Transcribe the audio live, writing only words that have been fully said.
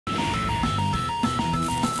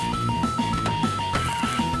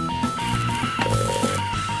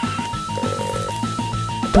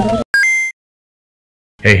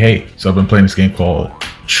Hey, so I've been playing this game called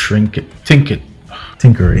Tinker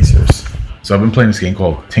Racers. So I've been playing this game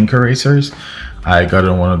called Tinker Racers. I got it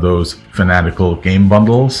on one of those Fanatical game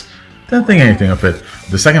bundles. Didn't think anything of it.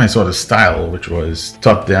 The second I saw the style, which was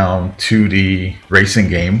top-down 2D racing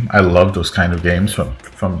game, I love those kind of games from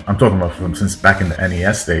I'm talking about from since back in the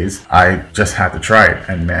NES days. I just had to try it,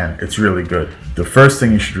 and man, it's really good. The first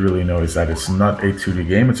thing you should really know is that it's not a 2D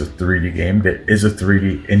game, it's a 3D game. There is a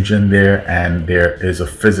 3D engine there, and there is a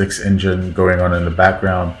physics engine going on in the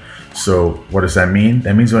background. So what does that mean?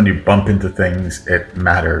 That means when you bump into things, it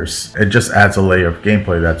matters. It just adds a layer of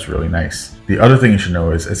gameplay that's really nice. The other thing you should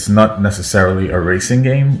know is it's not necessarily a racing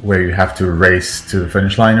game where you have to race to the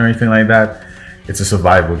finish line or anything like that. It's a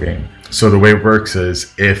survival game. So the way it works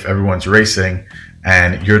is if everyone's racing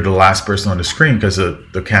and you're the last person on the screen, because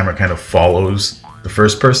the camera kind of follows the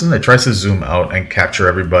first person, it tries to zoom out and capture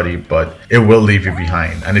everybody, but it will leave you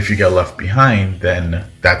behind. And if you get left behind, then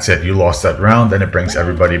that's it. You lost that round, and it brings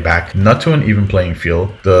everybody back, not to an even playing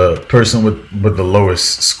field. The person with the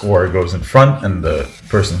lowest score goes in front, and the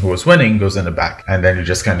person who was winning goes in the back. And then you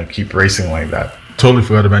just kind of keep racing like that. Totally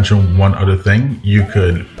forgot to mention one other thing. You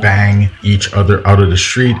could bang each other out of the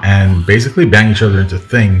street and basically bang each other into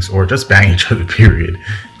things, or just bang each other, period,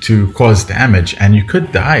 to cause damage. And you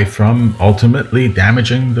could die from ultimately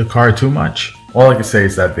damaging the car too much. All I can say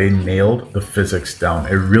is that they nailed the physics down.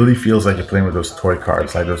 It really feels like you're playing with those toy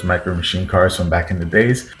cars, like those Micro Machine cars from back in the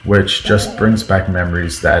days, which just brings back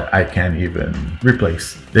memories that I can't even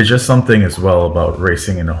replace. There's just something as well about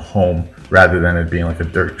racing in a home rather than it being like a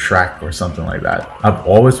dirt track or something like that. I've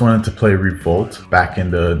always wanted to play Revolt back in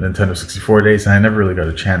the Nintendo 64 days, and I never really got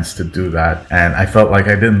a chance to do that. And I felt like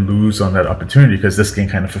I didn't lose on that opportunity because this game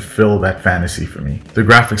kind of fulfilled that fantasy for me. The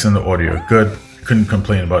graphics and the audio are good. Couldn't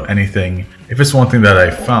complain about anything. If it's one thing that I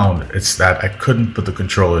found, it's that I couldn't put the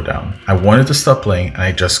controller down. I wanted to stop playing and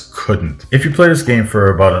I just couldn't. If you play this game for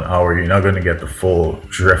about an hour, you're not going to get the full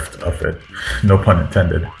drift of it. No pun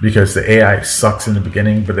intended. Because the AI sucks in the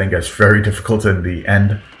beginning, but then gets very difficult in the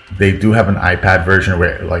end. They do have an iPad version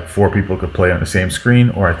where like 4 people could play on the same screen,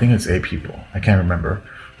 or I think it's 8 people. I can't remember.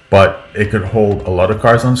 But it could hold a lot of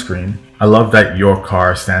cars on screen. I love that your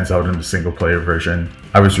car stands out in the single player version.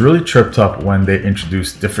 I was really tripped up when they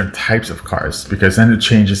introduced different types of cars, because then it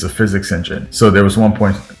changes the physics engine. So there was one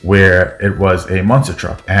point where it was a monster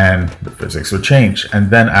truck and the physics would change.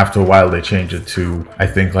 And then after a while they changed it to, I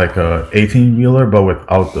think, like a 18-wheeler, but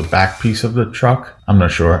without the back piece of the truck. I'm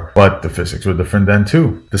not sure, but the physics were different then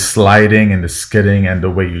too. The sliding and the skidding and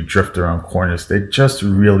the way you drift around corners, they just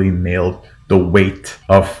really nailed the weight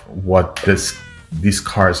of what these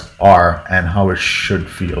cars are and how it should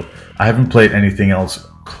feel. I haven't played anything else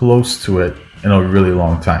close to it in a really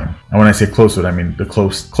long time. And when I say close to it, I mean the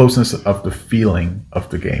closeness of the feeling of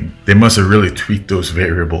the game. They must have really tweaked those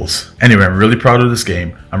variables. Anyway, I'm really proud of this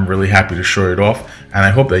game. I'm really happy to show it off, and I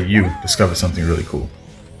hope that you discover something really cool.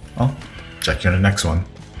 Well, check you in the next one.